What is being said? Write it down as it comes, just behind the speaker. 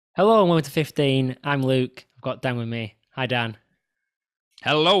Hello and welcome to 15. I'm Luke. I've got Dan with me. Hi, Dan.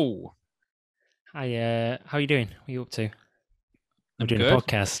 Hello. Hi, how are you doing? What are you up to? We're I'm doing a good.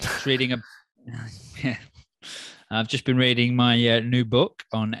 podcast. Just reading a. Yeah. I've just been reading my new book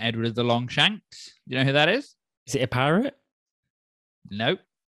on Edward the Longshanks. You know who that is? Is it a pirate? No.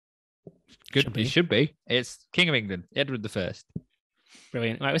 Good. Should It be. should be. It's King of England, Edward the First.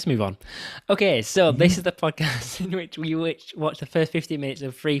 Brilliant. Right, let's move on. Okay, so this Mhm. is the podcast in which we watch the first 15 minutes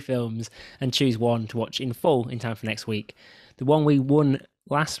of three films and choose one to watch in full in time for next week. The one we won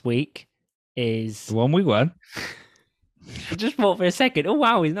last week The is. one we won. I just thought for a second, oh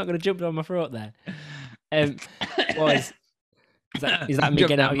wow, he's not going to jump down my throat there. Um, was is that me Jump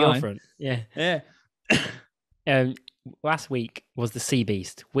getting out down of your mine. front? Yeah. Yeah. Um, Last week was the Sea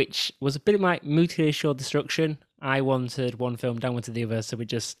Beast, which was a bit of like mutually assured destruction. I wanted one film, Dan wanted the other, so we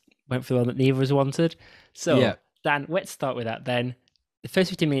just went for the one that neither of us wanted. Yeah. So, Dan, let's start with that then. The first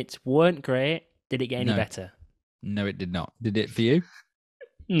 15 minutes weren't great. Did it get any No. better? No, it did not. Did it for you?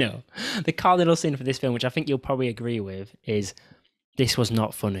 No. The cardinal sin for this film, which I think you'll probably agree with, is this was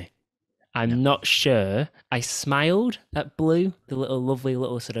not funny. No. I'm not sure. I smiled at Blue, the little lovely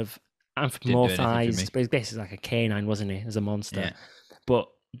little sort of Didn't do anything for me. anthropomorphized, but he's basically like a canine, wasn't he, as a monster? Yeah. But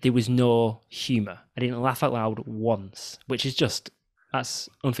there was no humour. I didn't laugh out loud once, which is that's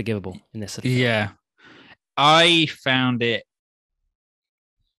unforgivable in this sort of film. Yeah. I found it.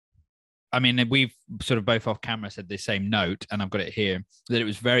 I mean, we've sort of both off camera said the same note, and I've got it here that it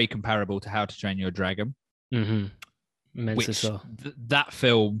was very comparable to How to Train Your Dragon, Mm-hmm. Immensely which so. that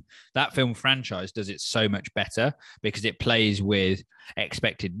film franchise does it so much better because it plays with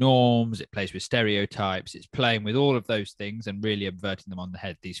expected norms, it plays with stereotypes, it's playing with all of those things and really inverting them on the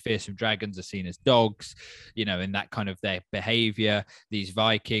head. These fearsome dragons are seen as dogs, in that kind of their behavior. These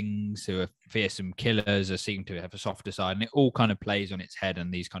Vikings who are fearsome killers are seen to have a softer side, and it all kind of plays on its head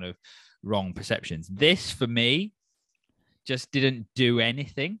and these kind of wrong perceptions. This for me just didn't do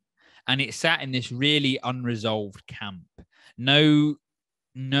anything, and it sat in this really unresolved camp. No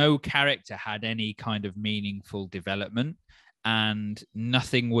no character had any kind of meaningful development, and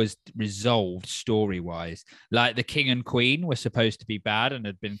nothing was resolved story wise. Like the king and queen were supposed to be bad and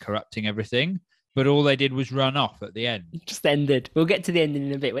had been corrupting everything, but all they did was run off at the end. It just ended. We'll get to the ending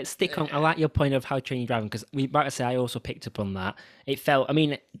in a bit. Let's stick on. I like your point of How to Train Your Dragon because we might say I also picked up on that. It felt. I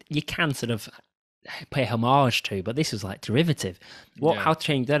mean, you can sort of pay homage to, but this was like derivative. What Yeah. How to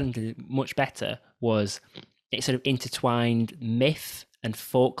Train Your Dragon did much better was it sort of intertwined myth and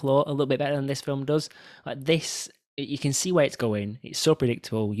folklore a little bit better than this film does. Like this, you can see where it's going. It's so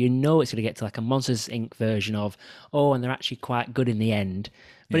predictable. You know it's going to get to like a Monsters Inc. version of, oh, and they're actually quite good in the end.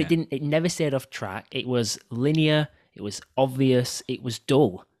 But it Yeah. didn't. It never stayed off track. It was linear. It was obvious. It was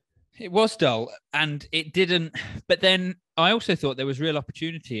dull. It was dull and it didn't. But then I also thought there was real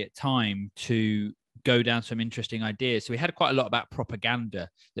opportunity at time to go down some interesting ideas. So we had quite a lot about propaganda,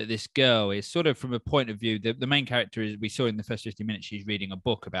 that this girl is sort of from a point of view. The main character is, we saw in the first 50 minutes, she's reading a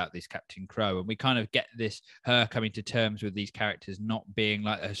book about this Captain Crow. And we kind of get this, her coming to terms with these characters not being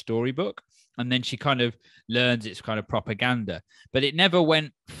like a storybook. And then she kind of learns it's kind of propaganda, but it never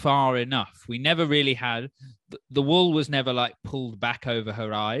went far enough. We never really had the wool was never like pulled back over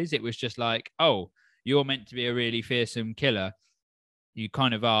her eyes. It was just like, oh, you're meant to be a really fearsome killer. You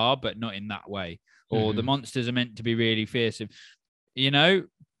kind of are, but not in that way. Or the Mm-hmm. monsters are meant to be really fearsome, you know?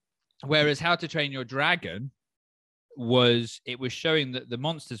 Whereas How to Train Your Dragon it was showing that the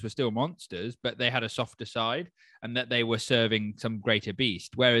monsters were still monsters, but they had a softer side and that they were serving some greater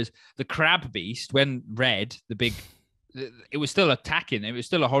beast. Whereas the crab beast, when red, it was still attacking. It was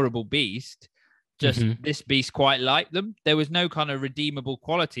still a horrible beast. Just Mm-hmm. this beast quite liked them. There was no kind of redeemable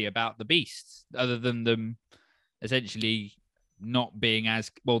quality about the beasts other than them essentially not being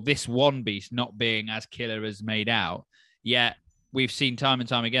as well, this one beast not being as killer as made out. Yet we've seen time and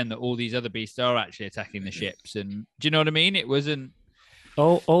time again that all these other beasts are actually attacking the ships. And do you know what I mean? It wasn't.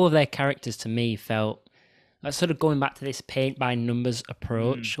 All of their characters to me felt like sort of going back to this paint by numbers Mm,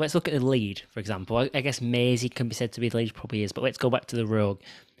 approach. Let's look at the lead, for example. I guess Maisie can be said to be the lead, probably is, but let's go back to the rogue.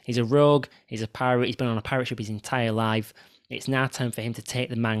 He's a rogue, he's a pirate, he's been on a pirate ship his entire life. It's now time for him to take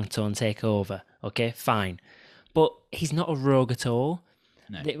the mantle and take over. Okay, fine. But he's not a rogue at all.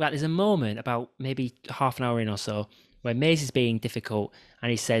 no. There's a moment about maybe half an hour in or so where Maisie's being difficult and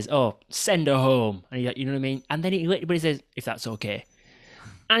he says, "Oh, send her home," and you know what I mean. And then he literally says, "If that's okay."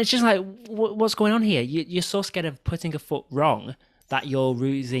 And it's just like, what's going on here? You're so scared of putting a foot wrong that you're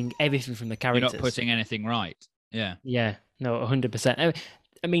losing everything from the You're not characters. putting anything right. Yeah. Yeah, no, 100%.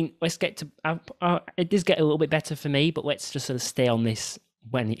 I mean, let's get to. It does get a little bit better for me, but let's just sort of stay on this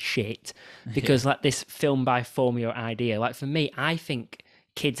when it's shit, Yeah. because like this film by formula idea, like for me, I think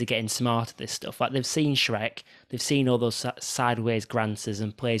kids are getting smart at this stuff. Like they've seen Shrek, they've seen all those sideways glances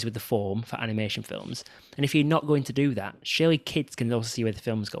and plays with the form for animation films. And if you're not going to do that, surely kids can also see where the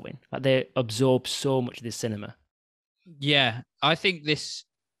film's going. Like they absorb so much of this cinema. Yeah, I think that's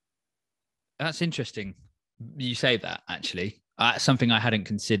interesting. You say that, actually. That's something I hadn't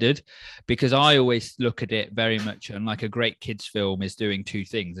considered, because I always look at it very much on like a great kids film is doing two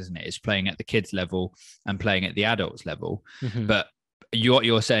things, isn't it? It's playing at the kids level and playing at the adults level. Mm-hmm. But what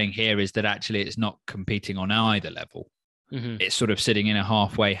you're saying here is that actually it's not competing on either level. Mm-hmm. It's sort of sitting in a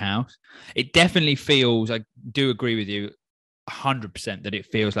halfway house. It definitely feels, I do agree with you 100% that it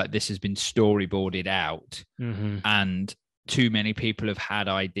feels like this has been storyboarded out, Mm-hmm. and too many people have had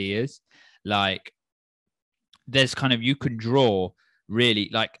ideas. Like there's kind of, you can draw really,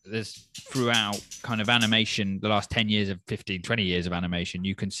 like there's throughout kind of animation, the last 10 years of 15, 20 years of animation,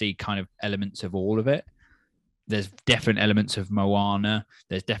 you can see kind of elements of all of it. There's different elements of Moana.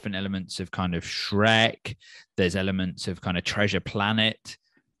 There's different elements of kind of Shrek. There's elements of kind of Treasure Planet.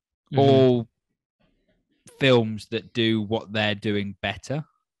 Mm-hmm. All films that do what they're doing better,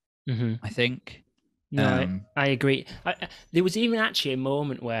 mm-hmm. I think. No, I agree. There was even actually a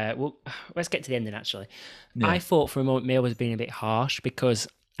moment where, well, let's get to the ending actually. Yeah. I thought for a moment Mail was being a bit harsh, because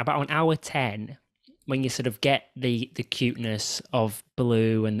about an hour 10, when you sort of get the cuteness of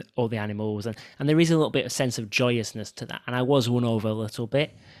Baloo and all the animals, and there is a little bit of sense of joyousness to that, and I was won over a little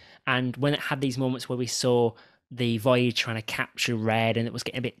bit. And when it had these moments where we saw the voyage trying to capture Red, and it was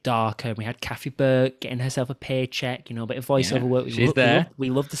getting a bit darker, and we had Kathy Burke getting herself a paycheck, a bit of voiceover work. We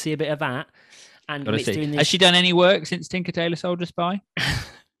love to see a bit of that. And has she done any work since Tinker Tailor Soldier Spy?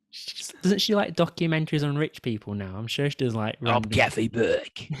 Doesn't she like documentaries on rich people now? I'm sure she does like random... Kathy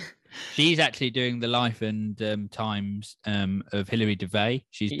Burke. She's actually doing the life and times of Hilary Devey.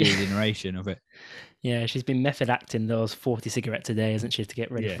 She's doing the narration of it. Yeah, she's been method acting those 40 cigarettes a day, hasn't she, to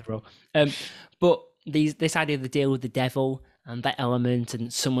get ready for the role. But this idea of the deal with the devil and that element,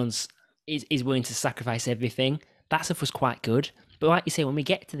 and someone's is willing to sacrifice everything, that stuff was quite good. But like you say, when we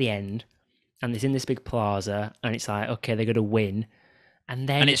get to the end, and it's in this big plaza, and it's like, okay, they're going to win. And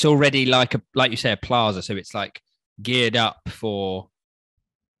it's already like you say, a plaza. So it's like geared up for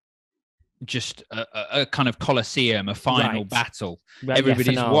just a kind of coliseum, a final battle. Right,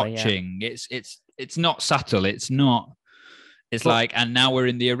 everybody's watching. Yeah. It's not subtle. It's like, and now we're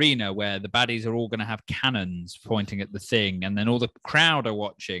in the arena where the baddies are all going to have cannons pointing at the thing, and then all the crowd are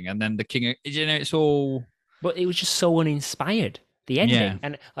watching, and then the king, it's all... But it was just so uninspired. The ending. Yeah.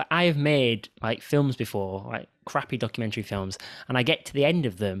 And I have made like films before, like crappy documentary films, and I get to the end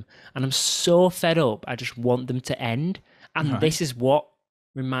of them and I'm so fed up, I just want them to end. And this is what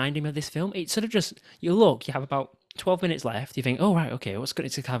reminded me of this film. It's sort of just, you have about 12 minutes left, you think, oh right, okay, what's going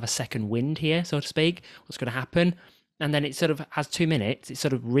to have a second wind here, so to speak, what's going to happen? And then it sort of has 2 minutes, it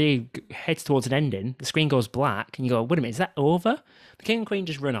sort of really heads towards an ending, the screen goes black, and you go, wait a minute, is that over? The king and queen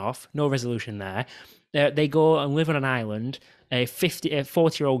just run off, no resolution there. They go and live on an island, a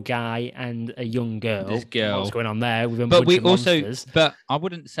 40-year-old guy and a young girl. This girl. What's going on there? But I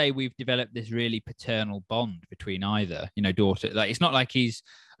wouldn't say we've developed this really paternal bond between either, daughter. Like, it's not like he's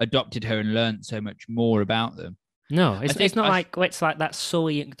adopted her and learned so much more about them. No, it's not like that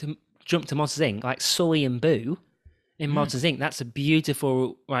Sully, to jump to Monsters Inc., like Sully and Boo in Monsters Inc. That's a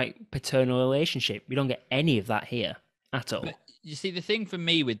beautiful, paternal relationship. We don't get any of that here at all. But you see, the thing for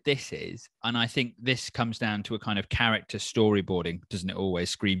me with this is, and I think this comes down to a kind of character storyboarding, doesn't it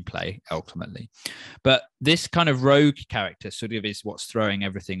always, screenplay, ultimately. But this kind of rogue character sort of is what's throwing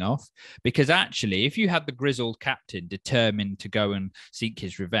everything off. Because actually, if you had the grizzled captain determined to go and seek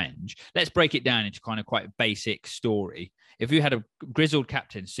his revenge, let's break it down into kind of quite a basic story. If you had a grizzled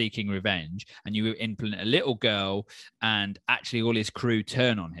captain seeking revenge and you implement a little girl and actually all his crew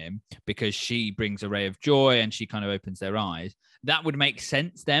turn on him because she brings a ray of joy and she kind of opens their eyes, that would make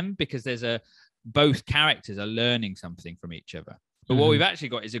sense then, because both characters are learning something from each other. But what we've actually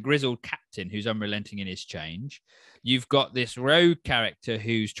got is a grizzled captain who's unrelenting in his change. You've got this rogue character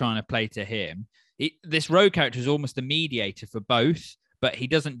who's trying to play to him. This rogue character is almost the mediator for both, but he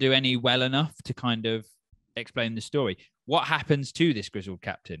doesn't do any well enough to kind of explain the story. What happens to this grizzled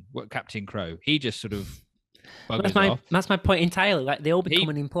captain? What Captain Crow? He just sort of that's my point entirely. Like, they all become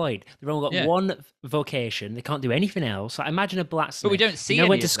unemployed. They've all got one vocation. They can't do anything else. Like, imagine a blacksmith. But we don't see. He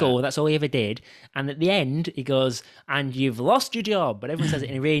went to school. That's all he ever did. And at the end, he goes, "And you've lost your job." But everyone says it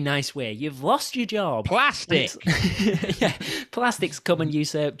in a really nice way. You've lost your job. Plastic. Yeah, plastics come and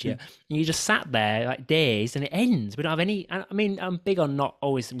usurped you. And you just sat there like days, and it ends. We don't have any. I mean, I'm big on not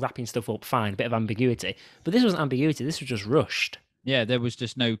always wrapping stuff up. Fine, a bit of ambiguity. But this wasn't ambiguity. This was just rushed. Yeah, there was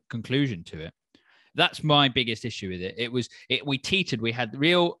just no conclusion to it. That's my biggest issue with it. We teetered. We had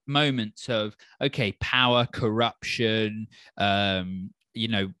real moments of, okay, power, corruption,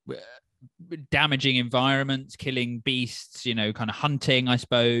 damaging environments, killing beasts, kind of hunting, I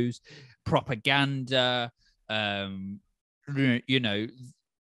suppose, propaganda,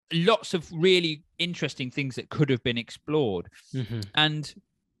 lots of really interesting things that could have been explored. Mm-hmm. And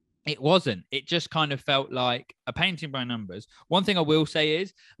it wasn't. It just kind of felt like a painting by numbers. One thing I will say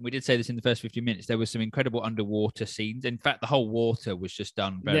is, and we did say this in the first 50 minutes, there was some incredible underwater scenes. In fact, the whole water was just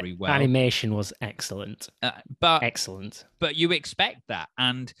done very well. Animation was excellent. Excellent. But you expect that.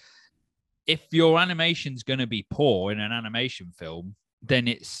 And if your animation's going to be poor in an animation film,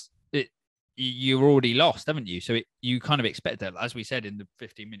 then you're already lost, haven't you? So you kind of expect that, as we said in the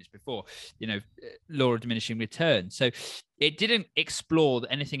 15 minutes before, law of diminishing returns. So it didn't explore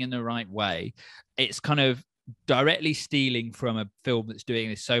anything in the right way. It's kind of directly stealing from a film that's doing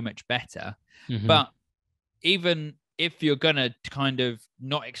this so much better. Mm-hmm. But even if you're going to kind of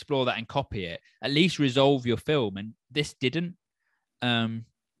not explore that and copy it, at least resolve your film. And this didn't.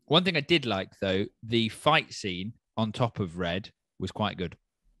 One thing I did like, though, the fight scene on top of Red was quite good.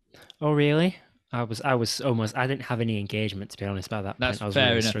 Oh, really? I was almost, I didn't have any engagement, to be honest, by that That's point. I was fair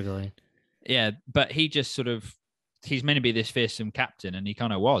really enough. Struggling. Yeah, but he just sort of, he's meant to be this fearsome captain, and he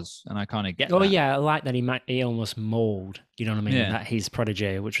kind of was, and I kind of get that. Oh, yeah, I like that he almost mold, you know what I mean? Yeah. That he's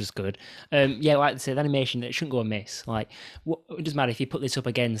prodigy, which was good. Yeah, like I said, animation, it shouldn't go amiss. Like, it doesn't matter if you put this up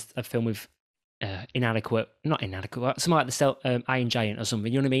against a film with not inadequate, something like the Iron Giant or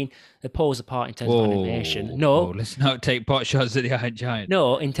something, you know what I mean? They pulls apart in terms of animation. No. Let's not take pot shots at the Iron Giant.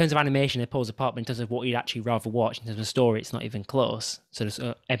 No, in terms of animation, it pulls apart, but in terers of what you'd actually rather watch, in terms of story, it's not even close. So just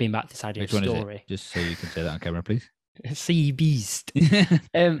ebbing back this idea of story. Just so you can say that on camera, please. Sea Beast.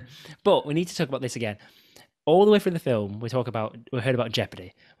 But we need to talk about this again. All the way through the film, we heard about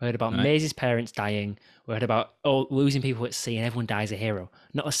jeopardy. We heard about Maisie's parents dying. We heard about losing people at sea, and everyone dies a hero.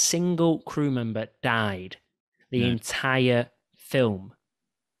 Not a single crew member died the entire film.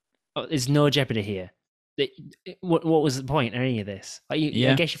 There's no jeopardy here. What was the point in any of this? I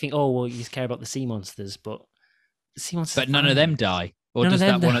guess you think, you just care about the sea monsters, but the sea monsters. But none of them die, or does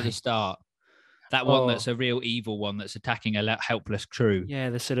that one at the start? That one that's a real evil one that's attacking a helpless crew. Yeah,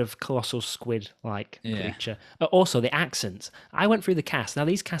 the sort of colossal squid-like creature. Also, the accents. I went through the cast. Now,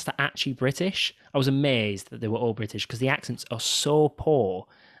 these casts are actually British. I was amazed that they were all British because the accents are so poor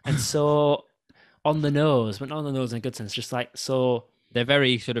and so on the nose, but not on the nose in a good sense, just like so... They're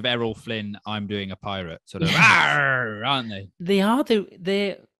very sort of Errol Flynn, I'm doing a pirate, sort of, aren't they? They are.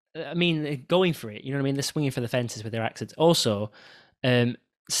 They're going for it. You know what I mean? They're swinging for the fences with their accents. Also,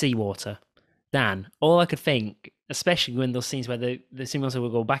 seawater. Dan, all I could think, especially when those scenes where the sea monster will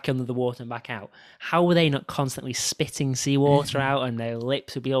go back under the water and back out, how were they not constantly spitting seawater out and their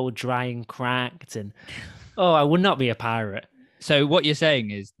lips would be all dry and cracked? And I would not be a pirate. So what you're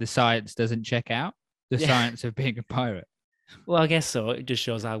saying is the science doesn't check out? The science of being a pirate? Well, I guess so. It just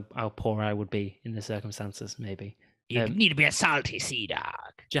shows how poor I would be in the circumstances, maybe. You need to be a salty sea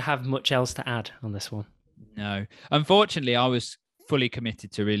dog. Do you have much else to add on this one? No. Unfortunately, I was fully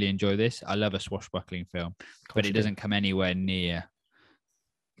committed to really enjoy this. I love a swashbuckling film, but it doesn't come anywhere near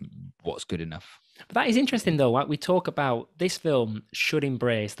what's good enough. But that is interesting, though. Like we talk about, this film should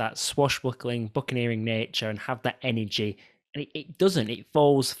embrace that swashbuckling, buccaneering nature and have that energy. And it doesn't. It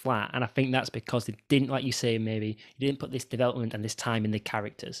falls flat. And I think that's because they didn't, like you say, maybe, you didn't put this development and this time in the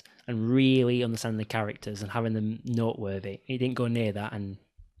characters and really understanding the characters and having them noteworthy. It didn't go near that and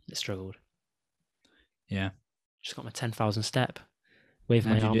it struggled. Yeah. Just got my 10,000 step. Wave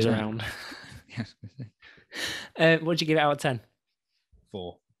my arms around. What'd you give it out of 10?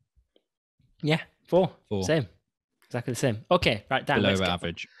 4. Yeah, 4. Same. Exactly the same. Okay, right, Dan. Below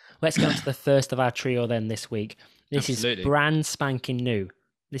average. Let's go on to the first of our trio then this week. This is brand spanking new.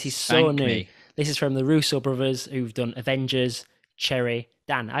 This is so new. This is from the Russo brothers who've done Avengers, Cherry.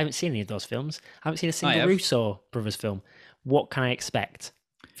 Dan, I haven't seen any of those films. I haven't seen a single Russo brothers film. What can I expect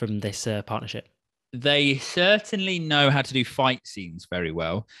from this partnership? They certainly know how to do fight scenes very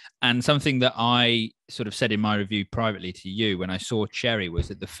well. And something that I sort of said in my review privately to you when I saw Cherry was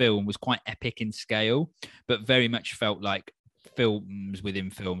that the film was quite epic in scale, but very much felt like films within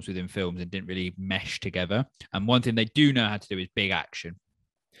films within films and didn't really mesh together. And one thing they do know how to do is big action,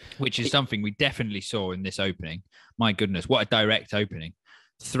 which is something we definitely saw in this opening. My goodness, what a direct opening.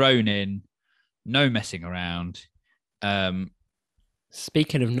 Thrown in, no messing around.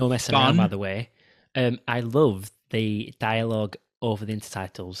 Speaking of no messing around, by the way, I love the dialogue over the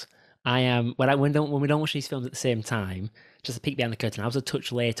intertitles. When we don't watch these films at the same time, just a peek behind the curtain, I was a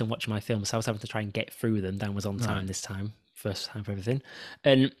touch late on watching my films, so I was having to try and get through them. Dan was on time this time first time for everything.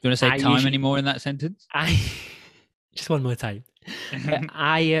 And Do you want to say time anymore in that sentence? I just one more time.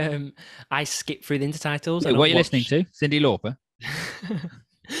 I skip through the intertitles. Wait, what are you listening to? Cyndi Lauper?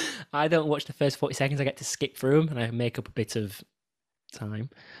 I don't watch the first 40 seconds. I get to skip through them and I make up a bit of time.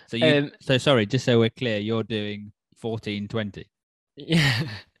 So sorry, just so we're clear, you're doing 14:20. Yeah.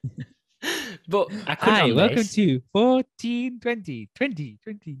 But I Hi, welcome to 14:20,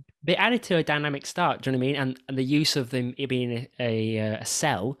 20. They added to a dynamic start, do you know what I mean? And the use of them being a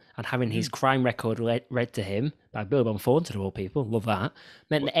cell and having his crime record read to him by Billy Bob Thornton of all people, love that,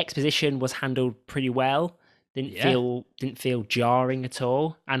 meant the exposition was handled pretty well. Didn't feel jarring at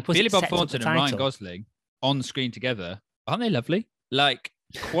all. And plus Billy Bob Thornton and Ryan Gosling on screen together, aren't they lovely? Like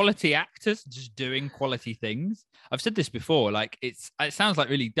quality actors just doing quality things. I've said this before, like it sounds like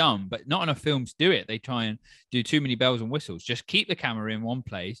really dumb, but not enough films do it. They try and do too many bells and whistles. Just keep the camera in one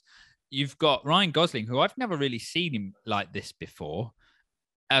place. You've got Ryan Gosling, who I've never really seen him like this before,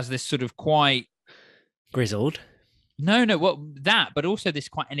 as this sort of quite grizzled. But also this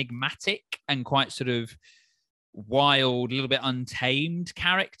quite enigmatic and quite sort of wild, a little bit untamed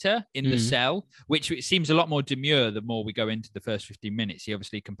character in the cell, which it seems a lot more demure the more we go into the first 15 minutes. He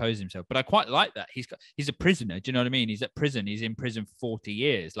obviously composes himself, but I quite like that. He's a prisoner. Do you know what I mean? He's at prison. He's in prison for 40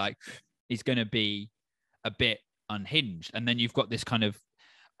 years. Like he's going to be a bit unhinged. And then you've got this kind of,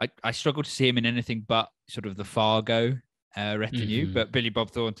 I struggle to see him in anything but sort of the Fargo retinue, but Billy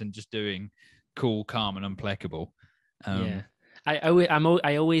Bob Thornton just doing cool, calm and implacable. I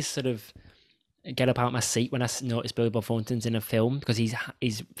always sort of get up out of my seat when I notice Billy Bob Thornton's in a film because he's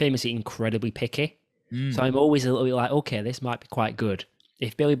famously incredibly picky. So I'm always a little bit like, okay, this might be quite good.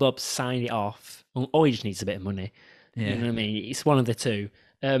 If Billy Bob signed it off, or he just needs a bit of money. You know what I mean? It's one of the two.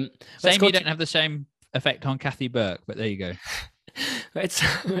 Don't have the same effect on Kathy Burke, but there you go.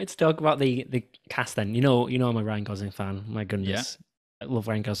 Let's talk about the cast then. You know I'm a Ryan Gosling fan. My goodness. I love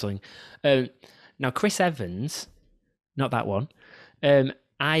Ryan Gosling. Now Chris Evans, not that one.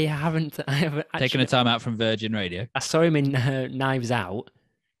 I haven't taken a time out from Virgin Radio. I saw him in Knives Out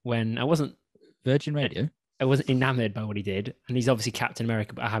when I wasn't Virgin Radio. I wasn't enamored by what he did, and he's obviously Captain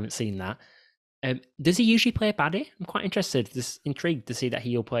America, but I haven't seen that. Does he usually play a baddie? I'm quite intrigued to see that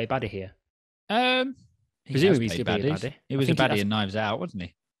he'll play a baddie here. Presumably he's a baddie. He was a baddie in Knives Out, wasn't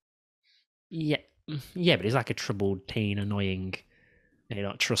he? Yeah, but he's like a troubled teen, annoying,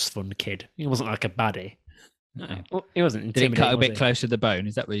 trust fund kid. He wasn't like a baddie. No, well, he wasn't intimidating. Did he cut a bit close to the bone?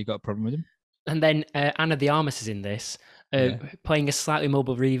 Is that where you got a problem with him? And then Anna de Armas is in this, playing a slightly more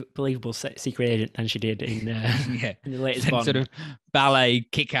believable secret agent than she did in the latest Bond. Sort of ballet,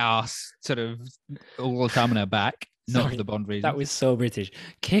 kick-ass, sort of all the time on her back. Sorry, not for the Bond reason. That was so British.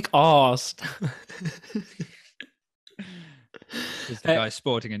 Kick-ass. It's the guy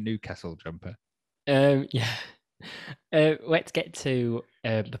sporting a Newcastle jumper. Let's get to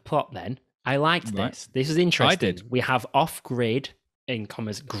the plot then. I liked this. This was interesting. I did. We have off-grid, in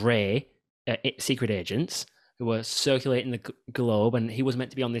commas, grey secret agents who were circulating the globe, and he was meant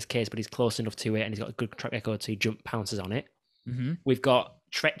to be on this case, but he's close enough to it, and he's got a good track record, so he pounces on it. We've got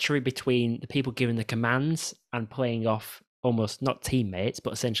treachery between the people giving the commands and playing off almost not teammates,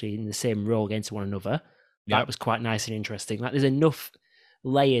 but essentially in the same role against one another. That was quite nice and interesting. Like, there's enough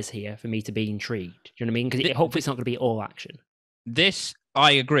layers here for me to be intrigued. Do you know what I mean? Because hopefully it's not going to be all action. This,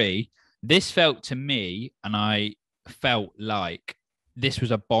 I agree. This felt to me, and I felt like this was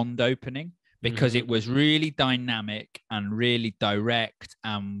a Bond opening because it was really dynamic and really direct,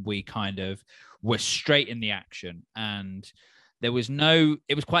 and we kind of were straight in the action. And there was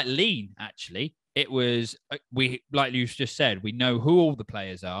it was quite lean, actually. It was, like you just said, we know who all the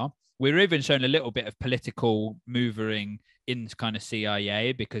players are. We're even shown a little bit of political maneuvering in kind of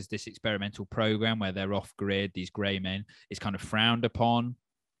CIA because this experimental program where they're off grid, these grey men, is kind of frowned upon.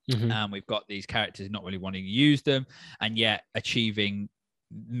 And we've got these characters not really wanting to use them and yet achieving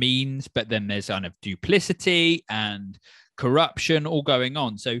means, but then there's kind of duplicity and corruption all going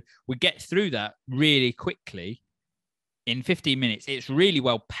on. So we get through that really quickly in 15 minutes. It's really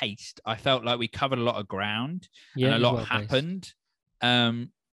well paced. I felt like we covered a lot of ground and a lot happened.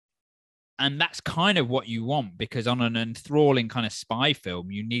 And that's kind of what you want, because on an enthralling kind of spy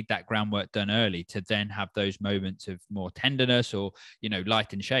film, you need that groundwork done early to then have those moments of more tenderness or,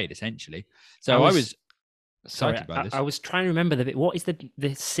 light and shade, essentially. So I was excited by this. I was trying to remember what is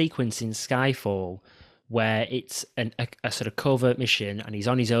the sequence in Skyfall where it's a sort of covert mission and he's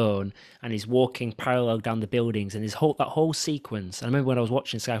on his own and he's walking parallel down the buildings and that whole sequence. I remember when I was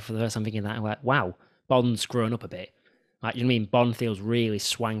watching Skyfall for the first time thinking that, I'm like, wow, Bond's grown up a bit. Like, you know what I mean? Bond feels really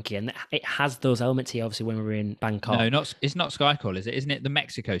swanky, and it has those elements here. Obviously, when we were in Bangkok. No, not it's not Skycall, is it? Isn't it the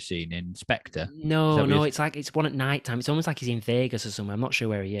Mexico scene in Spectre? No, no, it's like it's one at night time. It's almost like he's in Vegas or somewhere. I'm not sure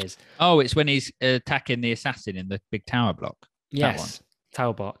where he is. Oh, it's when he's attacking the assassin in the big tower block. Yes,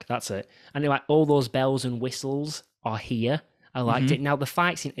 tower block. That's it. And like all those bells and whistles are here. I liked it. Now the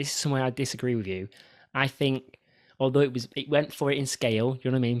fight scene. This is somewhere I disagree with you. I think although it went for it in scale. You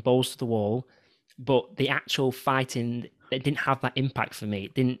know what I mean? Balls to the wall. But the actual fighting, it didn't have that impact for me.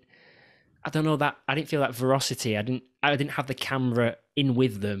 It didn't. I don't know that. I didn't feel that veracity. I didn't have the camera in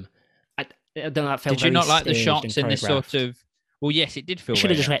with them. I don't know. That felt. Did you not like the staged shots and in this sort of? Well, yes, it did feel. Should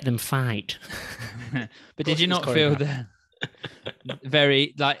have just let them fight. But did you not feel the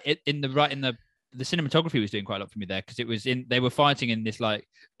very like in the cinematography was doing quite a lot for me there because it was in they were fighting in this like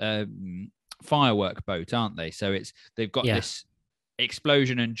firework boat, aren't they? So they've got this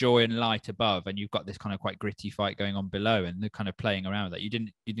explosion and joy and light above, and you've got this kind of quite gritty fight going on below, and they're kind of playing around with that. You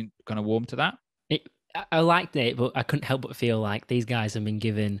didn't kind of warm to that? I liked it, but I couldn't help but feel like these guys have been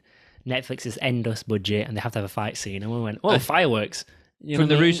given Netflix's endless budget, and they have to have a fight scene, and we went, "Oh, fireworks!" From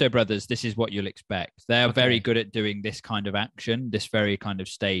the Russo brothers, this is what you'll expect. They are very good at doing this kind of action, this very kind of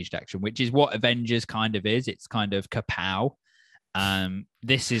staged action, which is what Avengers kind of is. It's kind of kapow.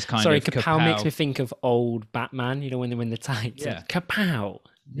 This is kind of kapow makes me think of old Batman. You know when they win the tights. Yeah, kapow.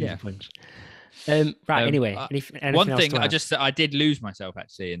 Yeah. Right. Anyway, one thing I did lose myself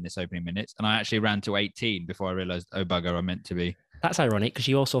actually in this opening minutes, and I actually ran to 18 before I realised, oh bugger, I meant to be. That's ironic because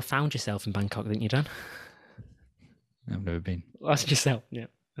you also found yourself in Bangkok, didn't you, Dan? I've never been. That's yourself. Yeah.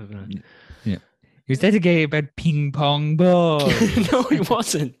 Yeah. He was dedicated about ping pong balls. No, it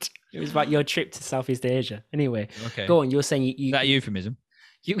wasn't. It was about your trip to Southeast Asia. Anyway, go on. You were saying you. Is that a euphemism?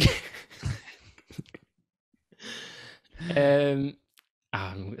 I'm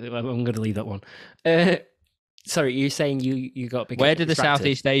going to leave that one. Sorry, you're saying you got. Where did the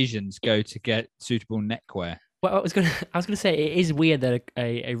Southeast Asians go to get suitable neckwear? Well, I was going to say it is weird that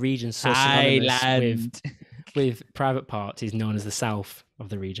a region so synonymous with private parts is known as the south of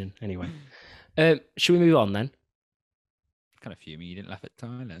the region. Anyway, should we move on then? Kind of fuming you didn't laugh at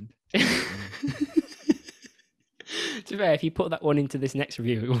Thailand. To be fair, if you put that one into this next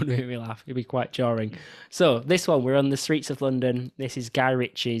review, it wouldn't make me laugh. It'd be quite jarring. So this one, we're on the streets of London. This is Guy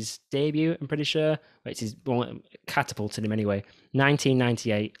Ritchie's debut, I'm pretty sure. Which is catapulted him anyway.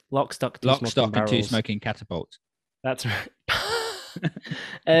 1998, Lock, Stock, and Two Smoking Catapults. That's right.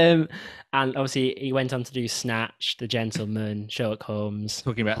 And obviously he went on to do Snatch, The Gentleman, Sherlock Holmes.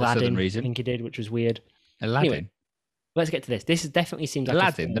 Talking about Aladdin, the Southern region. I think he did, which was weird. Aladdin. Anyway, let's get to this. This definitely seems like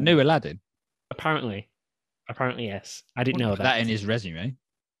Aladdin, the new Aladdin. Apparently, yes. I didn't know that in his resume.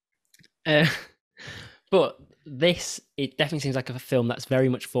 But it definitely seems like a film that's very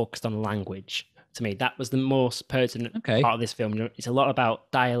much focused on language. To me, that was the most pertinent part of this film. It's a lot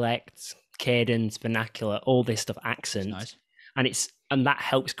about dialects, cadence, vernacular, all this stuff, accent, nice. And that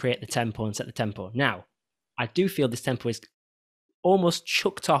helps create the tempo and set the tempo. Now, I do feel this tempo is almost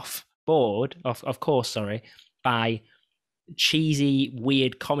chucked off board, of course, by cheesy,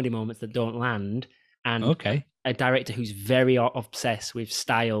 weird comedy moments that don't land, and a director who's very obsessed with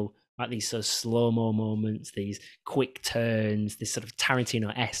style, like these sort of slow-mo moments, these quick turns, this sort of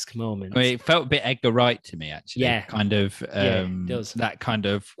Tarantino-esque moments. I mean, it felt a bit Edgar Wright to me, actually. Yeah. Kind of, it does. That kind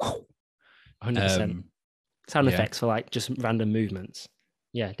of... 100%. Sound effects for like just random movements.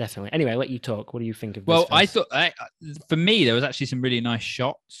 Yeah, definitely. Anyway, let you talk. What do you think of this? Well, I thought, for me, there was actually some really nice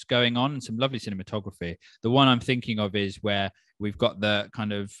shots going on and some lovely cinematography. The one I'm thinking of is where we've got the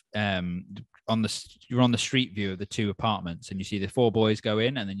kind of you're on the street view of the two apartments, and you see the four boys go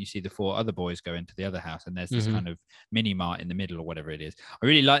in, and then you see the four other boys go into the other house, and there's this kind of mini mart in the middle or whatever it is. I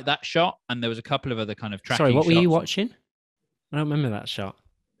really like that shot, and there was a couple of other kind of tracking. Sorry, what shots. were you watching? I don't remember that shot.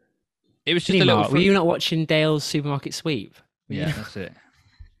 It was just a little. Were you not watching Dale's Supermarket Sweep? Yeah, that's it.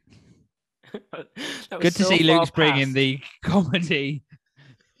 Good to see Luke's bringing the comedy.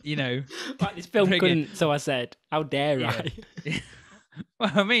 You know, like this film couldn't. So I said, "How dare I?"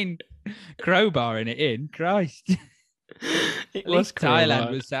 Well, I mean, crowbarring it in, Christ. It was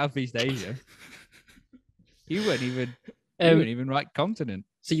Thailand was Southeast Asia. You weren't even right continent.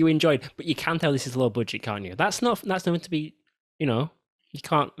 So you enjoyed, but you can tell this is low budget, can't you? That's not to be, you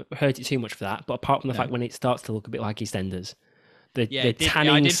can't hurt it too much for that. But apart from the fact when it starts to look a bit like EastEnders, the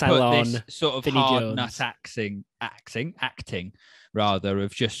tanning salon, put this sort of Vinnie hard Jones. nut acting rather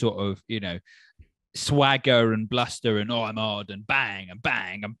of just sort of swagger and bluster and I'm odd and bang and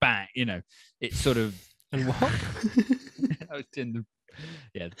bang and bang. It's sort of and what? I was in the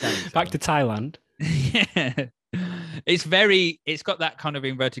back to Thailand. Yeah. It's got that kind of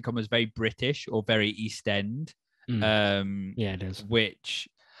inverted commas, very British or very East End. Yeah, it does. which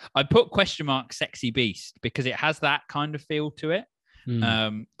I put question mark sexy beast because it has that kind of feel to it,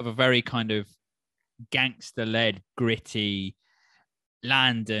 of a very kind of gangster-led, gritty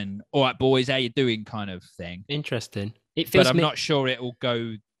Landon, all right, boys, how you doing kind of thing. Interesting. It But feels I'm not sure it will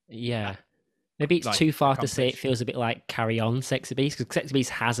go. Yeah. Maybe it's like, too far to say it accomplished. feels a bit like Carry On Sexy Beast, because Sexy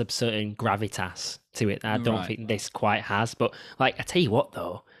Beast has a certain gravitas to it that I don't Right. think this quite has. But like, I tell you what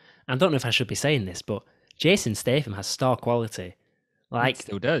though, I don't know if I should be saying this, but Jason Statham has star quality. It Like,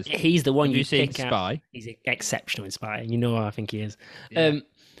 still does. he's the one Have you you seen pick out. Spy? He's exceptional in Spy, and you know how I think he is. Yeah.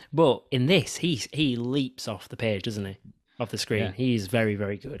 But in this, he leaps off the page, doesn't he? Off the screen. Yeah. He is very,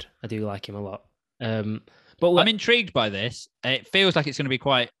 very good. I do like him a lot. But I'm intrigued by this. It feels like it's going to be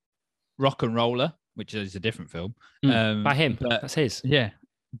quite rock and roller, which is a different film. by him, but that's his. yeah,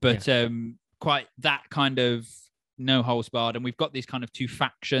 but quite that kind of no holds barred. And we've got these kind of two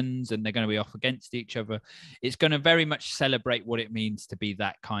factions, and they're going to be off against each other. It's going to very much celebrate what it means to be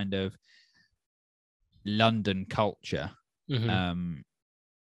that kind of London culture.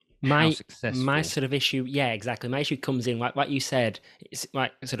 My sort of issue, yeah, exactly. My issue comes in like you said, it's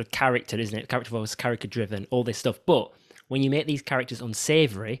like sort of character, isn't it? Character focused, character driven, all this stuff. But when you make these characters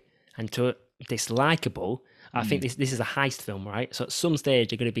unsavory and to dislikable, I think this is a heist film, right? So at some stage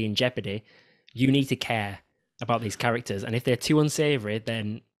they're going to be in jeopardy. You need to care about these characters, and if they're too unsavory,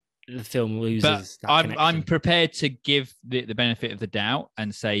 then the film loses. But I'm prepared to give the benefit of the doubt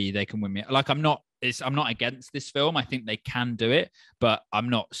and say they can win me. Like I'm not against this film. I think they can do it, but I'm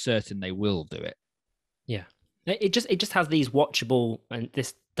not certain they will do it. Yeah, it just has these watchable and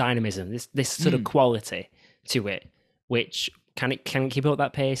this dynamism, this sort of quality to it, which can it keep up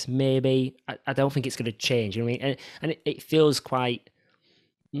that pace? Maybe. I don't think it's going to change. You know what I mean? And it feels quite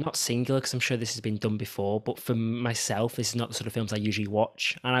not singular because I'm sure this has been done before. But for myself, this is not the sort of films I usually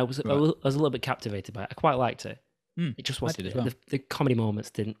watch, and I was a little bit captivated by it. I quite liked it. It just wasn't as well. the comedy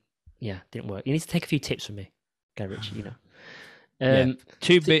moments didn't work. You need to take a few tips from me, Guy Ritchie. You know.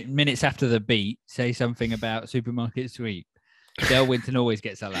 2 minutes after the beat, say something about supermarket sweep. Dale Winton always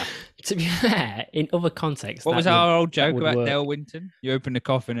gets a laugh. To be fair, in other contexts, what was our old joke about work. Dale Winton? You open the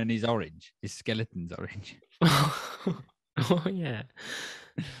coffin and he's orange. His skeleton's orange. Oh yeah.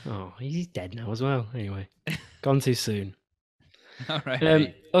 Oh, he's dead now as well. Anyway, gone too soon. All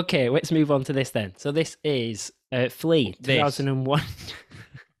right. Okay, let's move on to this then. So this is Flea, 2001.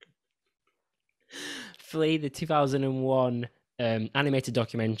 Flea, the 2001 animated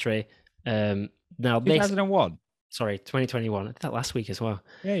documentary. Now 2001. Sorry, 2021. I did that last week as well.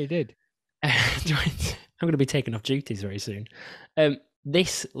 Yeah, you did. I'm going to be taking off duties very soon.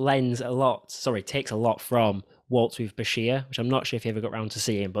 This takes a lot from Waltz with Bashir, which I'm not sure if you ever got around to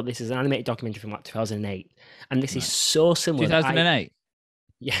seeing, but this is an animated documentary from like 2008. And this is so similar. 2008?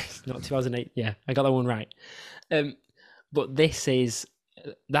 Yes, not 2008. Yeah, I got that one right. But this is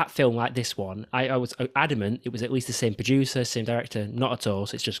that film, like this one, I was adamant it was at least the same producer, same director. Not at all,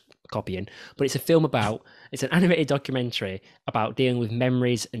 so it's just copying. But it's a film it's an animated documentary about dealing with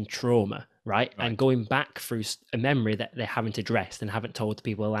memories and trauma, right? And going back through a memory that they haven't addressed and haven't told the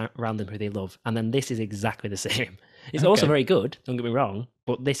people around them who they love. And then this is exactly the same. It's also very good, don't get me wrong,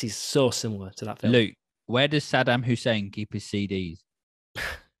 but this is so similar to that film. Luke, where does Saddam Hussein keep his CDs?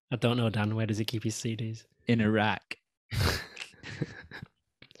 I don't know, Dan. Where does he keep his CDs? In Iraq.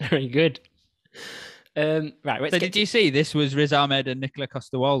 Very good. Right. So did you see this was Riz Ahmed and Nicola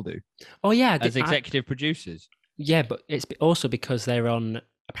Costa-Waldau? Oh yeah, as executive producers. Yeah, but it's also because they're on.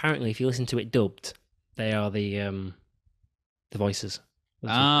 Apparently, if you listen to it dubbed, they are the voices.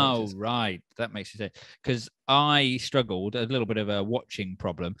 Oh right, that makes sense. Because I struggled a little bit of a watching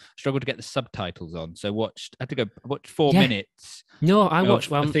problem. Struggled to get the subtitles on, so I had to go watch 4 minutes. No, I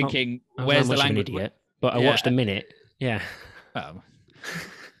watched. Well, I'm thinking, where's the language? An idiot, but I watched a minute. Yeah. Oh.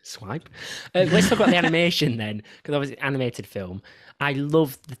 Swipe. Let's talk about the animation then, because obviously animated film. I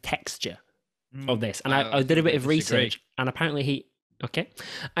love the texture of this, and I did a bit of research, and apparently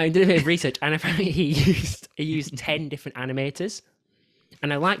I did a bit of research, and apparently he used 10 different animators,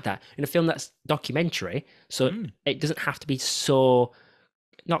 and I like that in a film that's documentary, so it doesn't have to be so.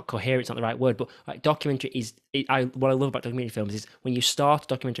 Not coherent, it's not the right word, but like documentary is. What I love about documentary films is when you start a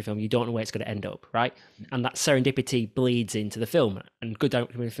documentary film, you don't know where it's going to end up, right? And that serendipity bleeds into the film. And good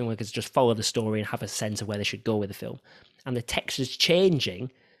documentary filmmakers just follow the story and have a sense of where they should go with the film. And the textures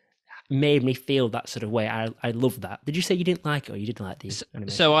changing made me feel that sort of way. I love that. Did you say you didn't like it, or you did like these?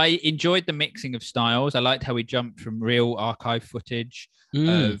 So I enjoyed the mixing of styles. I liked how we jumped from real archive footage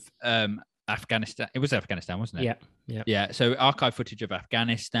of Afghanistan. It was Afghanistan, wasn't it? Yeah. So archive footage of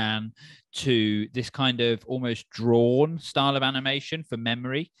Afghanistan to this kind of almost drawn style of animation for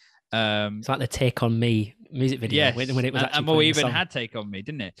memory. It's like the Take On Me music video Yes, when it was actually and playing more the even song. had Take On Me,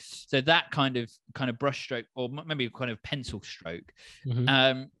 didn't it? So that kind of brushstroke, or maybe kind of pencil stroke.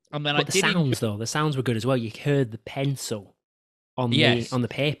 Mhm. And then I But the did enjoy. sounds though, the sounds were good as well. You heard the pencil Yes, on the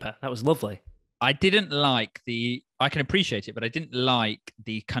paper. That was lovely. I didn't like the. I can appreciate it, but I didn't like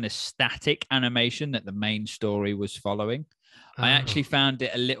the kind of static animation that the main story was following. I Oh. actually found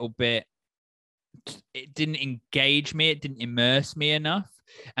it a little bit. It didn't engage me. It didn't immerse me enough.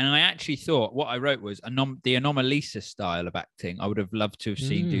 And I actually thought what I wrote was the Anomalisa style of acting. I would have loved to have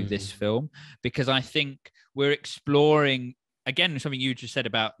seen do Mm. this film, because I think we're exploring again something you just said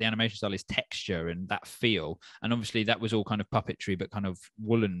about the animation style is texture and that feel. And obviously that was all kind of puppetry, but kind of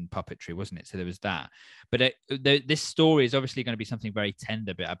woolen puppetry, wasn't it? So there was that. But this story is obviously going to be something very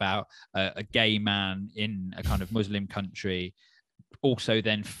tender, bit about a gay man in a kind of Muslim country, also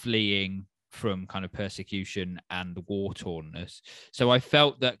then fleeing from kind of persecution and war tornness. So I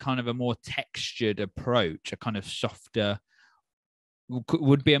felt that kind of a more textured approach, a kind of softer,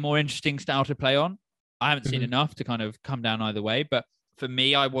 would be a more interesting style to play on. I haven't seen enough to kind of come down either way, but for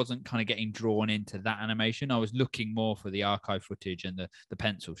me, I wasn't kind of getting drawn into that animation. I was looking more for the archive footage and the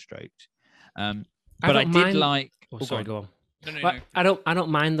pencil strokes. I But I don't did mind. like. Oh, Oh, go sorry, on. go on. No, no, Well, no. I don't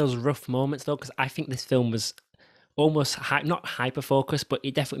mind those rough moments though, because I think this film was almost not hyper focused, but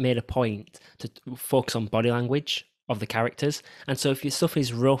it definitely made a point to focus on body language of the characters. And so if your stuff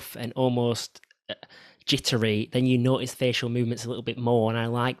is rough and almost jittery, then you notice facial movements a little bit more. And I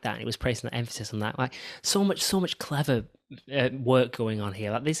like that. And it was placing that emphasis on that. Like so much clever work going on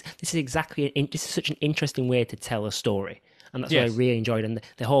here. Like this is exactly this is such an interesting way to tell a story. And that's what I Yes. really enjoyed. And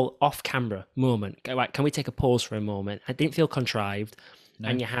the whole off-camera moment. Like, can we take a pause for a moment? I didn't feel contrived. No.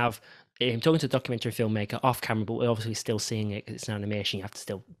 And you have him talking to a documentary filmmaker off camera, but we're obviously still seeing it because it's an animation. You have to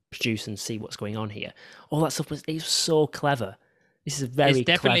still produce and see what's going on here. All that stuff was so clever. This is a very It's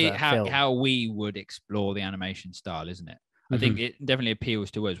definitely clever film. how we would explore the animation style, isn't it? I think it definitely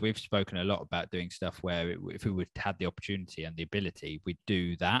appeals to us. We've spoken a lot about doing stuff where if we would had the opportunity and the ability, we'd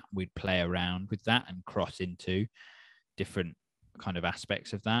do that. We'd play around with that and cross into different kind of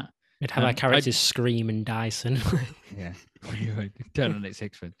aspects of that. We'd have our characters scream and Dyson. Yeah, turn on its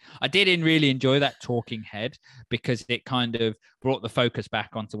sixpence. I did really enjoy that talking head, because it kind of brought the focus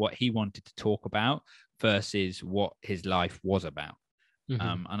back onto what he wanted to talk about versus what his life was about.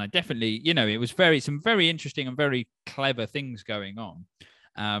 And I definitely, it was some very interesting and very clever things going on.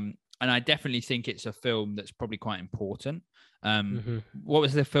 And I definitely think it's a film that's probably quite important. What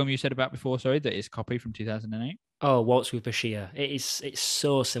was the film you said about before? Sorry, that is copy from 2008. Oh, Waltz with Bashir. It's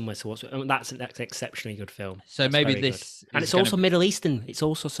so similar to Waltz. That's an exceptionally good film. So that's maybe this, and it's also Middle Eastern. It's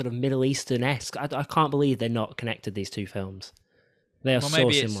also sort of Middle Eastern-esque. I can't believe they're not connected, these two films. They are so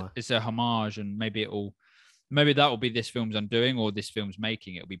similar. It's a homage, and maybe that will be this film's undoing, or this film's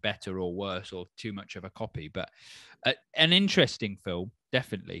making. It'll be better or worse, or too much of a copy. But an interesting film,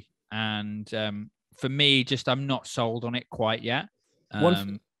 definitely. And for me, I'm not sold on it quite yet.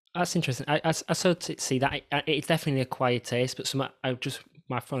 That's interesting. I sort of see that it's definitely an acquired taste, but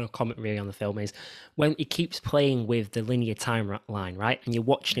my final comment really on the film is when he keeps playing with the linear timeline, right? And you're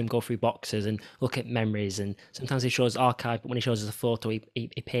watching him go through boxes and look at memories, and sometimes he shows archive, but when he shows us a photo, he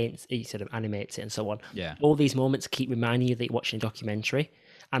paints, he sort of animates it and so on. Yeah. All these moments keep reminding you that you're watching a documentary.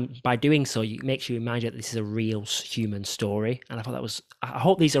 And by doing so, it makes you remind you that this is a real human story. And I thought I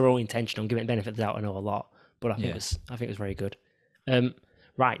hope these are all intentional. I'm giving it the benefit of the doubt. I know a lot, but I think it was very good.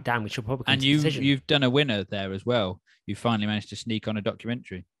 Right, Dan, we should probably come to the decision. You've done a winner there as well. You finally managed to sneak on a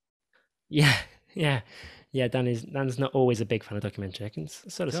documentary. Yeah. Dan's not always a big fan of documentary. I can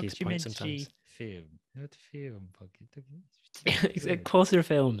sort of see his point sometimes. Closer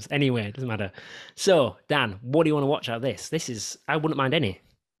films. Anyway, it doesn't matter. So, Dan, what do you want to watch out of this? I wouldn't mind any.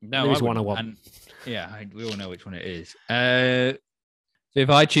 No, there's one I want. We all know which one it is. So if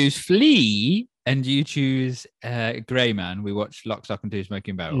I choose Flea and you choose Grey Man, we watch Lock, Stock and Two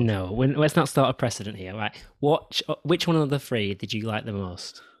Smoking Barrels. No, let's not start a precedent here, right? Which one of the three did you like the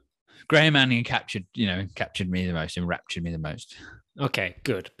most? Grey Man captured me the most, enraptured me the most. Okay,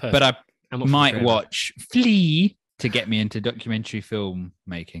 good, perfect. But I might watch Flea to get me into documentary film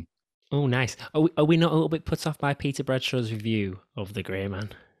making. Oh, nice. Are we not a little bit put off by Peter Bradshaw's review of The Grey Man?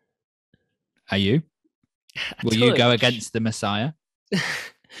 Are you? Will you go against the Messiah?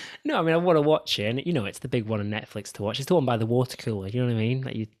 No, I mean, I want to watch it, and it's the big one on Netflix to watch. It's the one by the water cooler, you know what I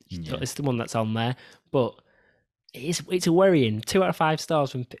mean? It's the one that's on there, but it's worrying. 2 out of 5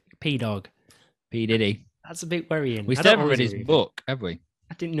 stars from P Dog. P Diddy. That's a bit worrying. We still haven't read his book, have we?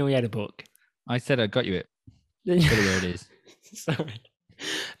 I didn't know he had a book. I said I got you it. Tell you where it is. Sorry.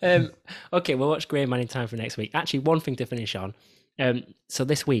 Okay, we'll watch Grey Man in time for next week. Actually, one thing to finish on. So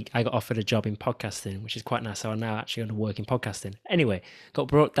this week I got offered a job in podcasting, which is quite nice. So I'm now actually going to work in podcasting. Anyway, got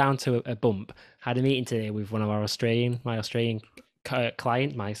brought down to a bump. Had a meeting today with one of my Australian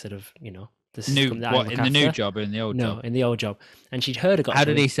client, my sort of, the New that I what look in the new after. job or in the old No, job? in the old job. And she'd heard I got. How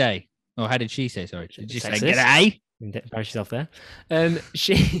did he say? Or how did she say? Sorry, did you say Sexist. g'day? Embarrass yourself there.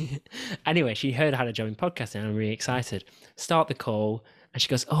 Anyway, she heard I had a job in podcasting and I'm really excited. Start the call and she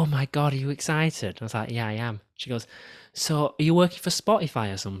goes, "Oh my God, are you excited?" I was like, "Yeah, I am." She goes, "So are you working for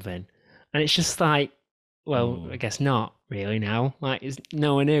Spotify or something?" And it's just like, well, I guess not really now. Like, it's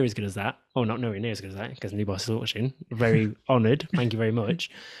nowhere near as good as that. Oh, not nowhere near as good as that because new boss is watching. Very honoured. Thank you very much.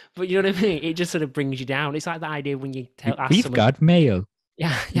 But you know what I mean? It just sort of brings you down. It's like the idea when you ask We've someone, got mail.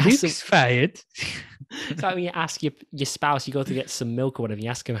 yeah, Luke's fired. it's like when you ask your spouse, you go to get some milk or whatever, you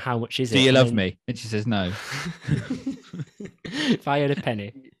ask him how much is it. Do you love me? And she says no. If I had a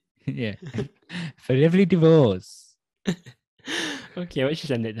penny. Yeah. For every divorce. Okay, let's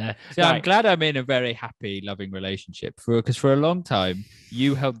just end it there. So right. I'm glad I'm in a very happy, loving relationship because for a long time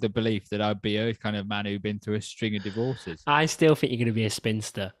you held the belief that I'd be a kind of man who'd been through a string of divorces. I still think you're going to be a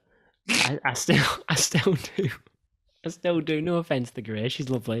spinster. I still do. I still do. No offense to Grace, she's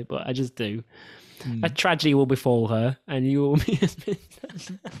lovely, but I just do. A tragedy will befall her, and you will be a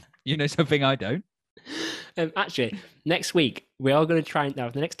spinster. You know something I don't. Actually, next week we are going to try. Now,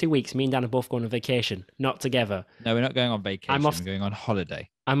 the next 2 weeks, me and Dan are both going on vacation, not together. No, we're not going on vacation. We're going on holiday.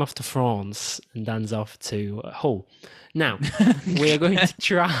 I'm off to France, and Dan's off to Hull. Now, we are going to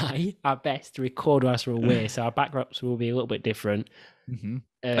try our best to record whilst we're away, so our backdrops will be a little bit different. Mm-hmm.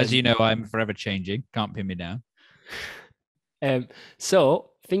 As you know, I'm forever changing. Can't pin me down.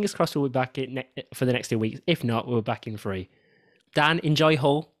 So, fingers crossed we'll be back for the next 2 weeks. If not, we'll be back in 3. Dan, enjoy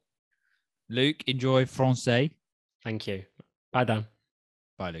Hull. Luke, enjoy Francais. Thank you. Bye, Dan.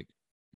 Bye, Luke.